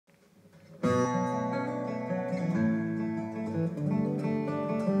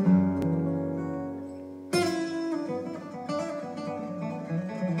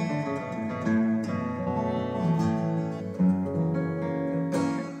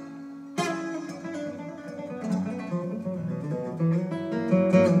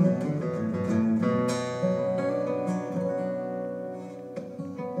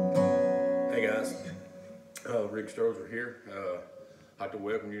like to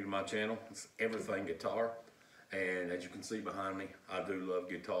welcome you to my channel. It's Everything Guitar, and as you can see behind me, I do love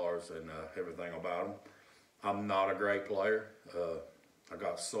guitars and everything about them. I'm not a great player. I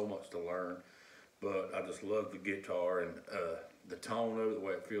got so much to learn, but I just love the guitar and the tone of it, the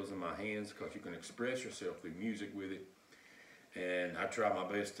way it feels in my hands, because you can express yourself through music with it. And I try my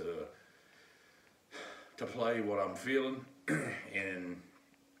best to play what I'm feeling, and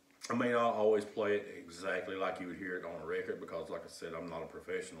I may not always play it exactly like you would hear it on a record, because like I said, I'm not a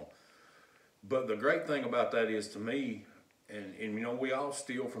professional. But the great thing about that is, to me, and you know, we all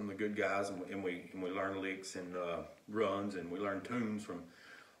steal from the good guys, and we learn licks and runs, and we learn tunes from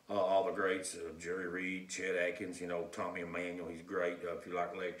all the greats, Jerry Reed, Chet Atkins, you know, Tommy Emmanuel, he's great. If you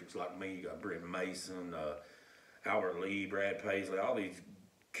like electrics like me, you got Brent Mason, Albert Lee, Brad Paisley, all these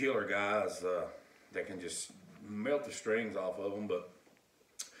killer guys that can just melt the strings off of them. But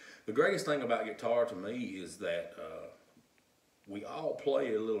the greatest thing about guitar to me is that we all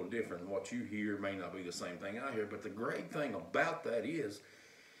play a little different. What you hear may not be the same thing I hear, but the great thing about that is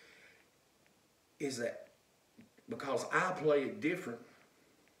that because I play it different,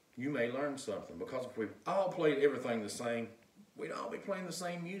 you may learn something. Because if we all played everything the same, we'd all be playing the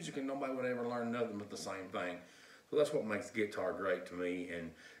same music, and nobody would ever learn nothing but the same thing. So that's what makes guitar great to me,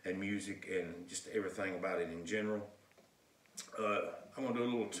 and music, and just everything about it in general. I'm going to do a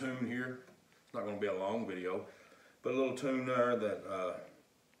little tune here. It's not going to be a long video, but a little tune there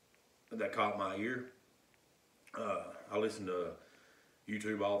that caught my ear. I listen to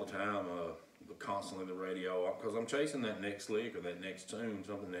YouTube all the time, constantly the radio, because I'm chasing that next lick or that next tune,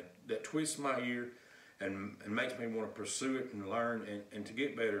 something that twists my ear and makes me want to pursue it and learn and to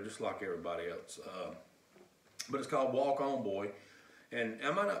get better, just like everybody else. But it's called Walk On Boy. And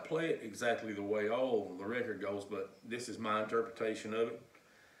I might not play it exactly the way the record goes, but this is my interpretation of it.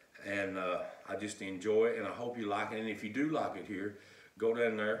 And I just enjoy it, and I hope you like it. And if you do like it here, go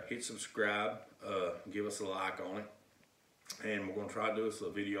down there, hit subscribe, give us a like on it. And we're going to try to do this a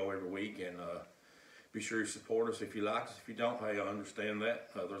video every week, and be sure you support us if you like us. If you don't, hey, I understand that.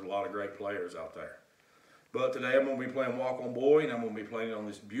 There's a lot of great players out there. But today I'm going to be playing Walk On Boy, and I'm going to be playing it on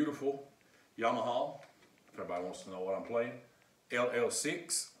this beautiful Yamaha. If everybody wants to know what I'm playing.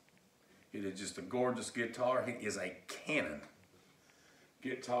 ll6. It is just a gorgeous guitar. It is a cannon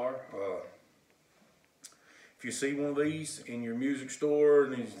guitar. If you see one of these in your music store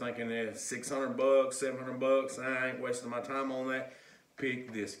and you're thinking it's 600 bucks, 700 bucks, I ain't wasting my time on that,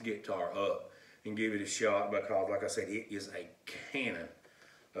 pick this guitar up and give it a shot, because like I said, it is a cannon.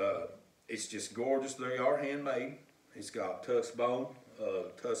 It's just gorgeous. They are handmade. It's got tusk bone,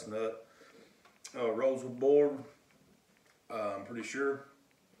 tusk nut, rosewood board, I'm pretty sure,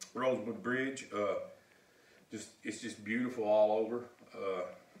 rosewood bridge. It's just beautiful all over.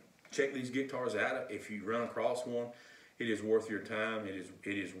 Check these guitars out. If you run across one, it is worth your time. It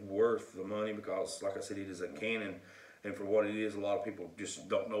is worth the money, because like I said, it is a cannon, and for what it is, a lot of people just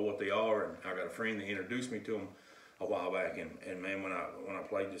don't know what they are. And I got a friend that introduced me to them a while back, and man, when I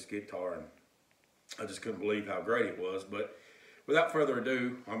played this guitar, and I just couldn't believe how great it was. But without further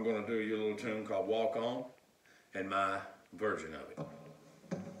ado, I'm going to do you a little tune called Walk On, and my version of it.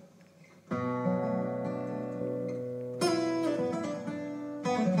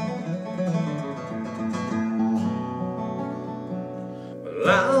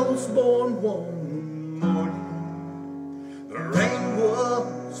 I was born one morning, the rain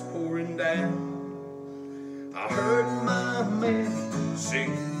was pouring down. I heard my man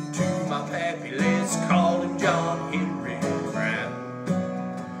sing to my pappy, let's call him John Henry Brown,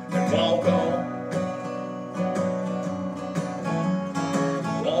 and walk on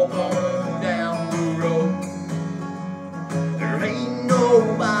down the road. There ain't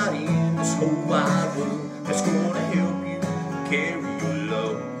nobody in this whole wide world that's gonna help you carry your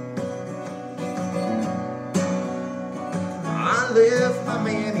load. I left my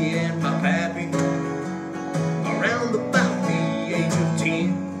mammy and my pappy around about the age of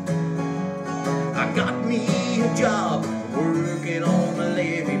 10. I got me a job working on the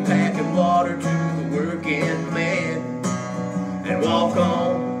levee, packing water to the working man, and walk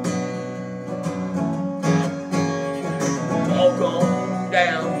on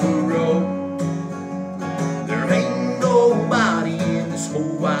down the road. There ain't nobody in this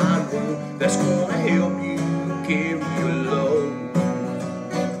whole wide world that's gonna help you carry your load.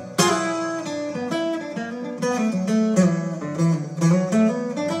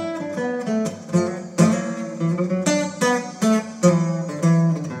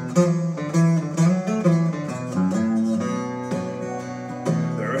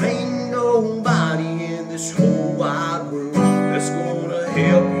 There ain't nobody in this whole wide world that's gonna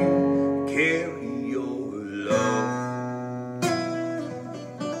help you carry your love.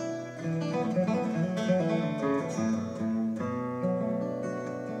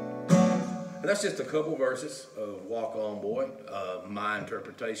 that's just a couple verses of Walk On Boy, my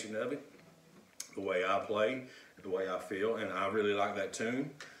interpretation of it, the way I play, the way I feel, and I really like that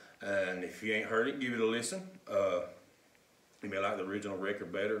tune. And if you ain't heard it, give it a listen. You may like the original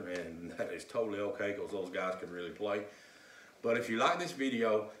record better, and that is totally okay because those guys could really play. But if you like this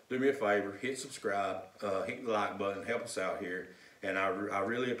video, do me a favor, hit subscribe, hit the like button, help us out here, and I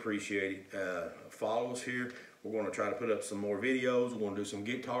really appreciate it. Follow us here. We're going to try to put up some more videos. We're going to do some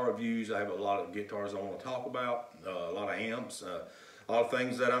guitar reviews. I have a lot of guitars I want to talk about, a lot of amps, a lot of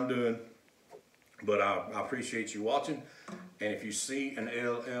things that I'm doing. But I appreciate you watching. And if you see an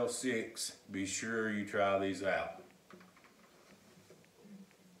ll6, be sure you try these out.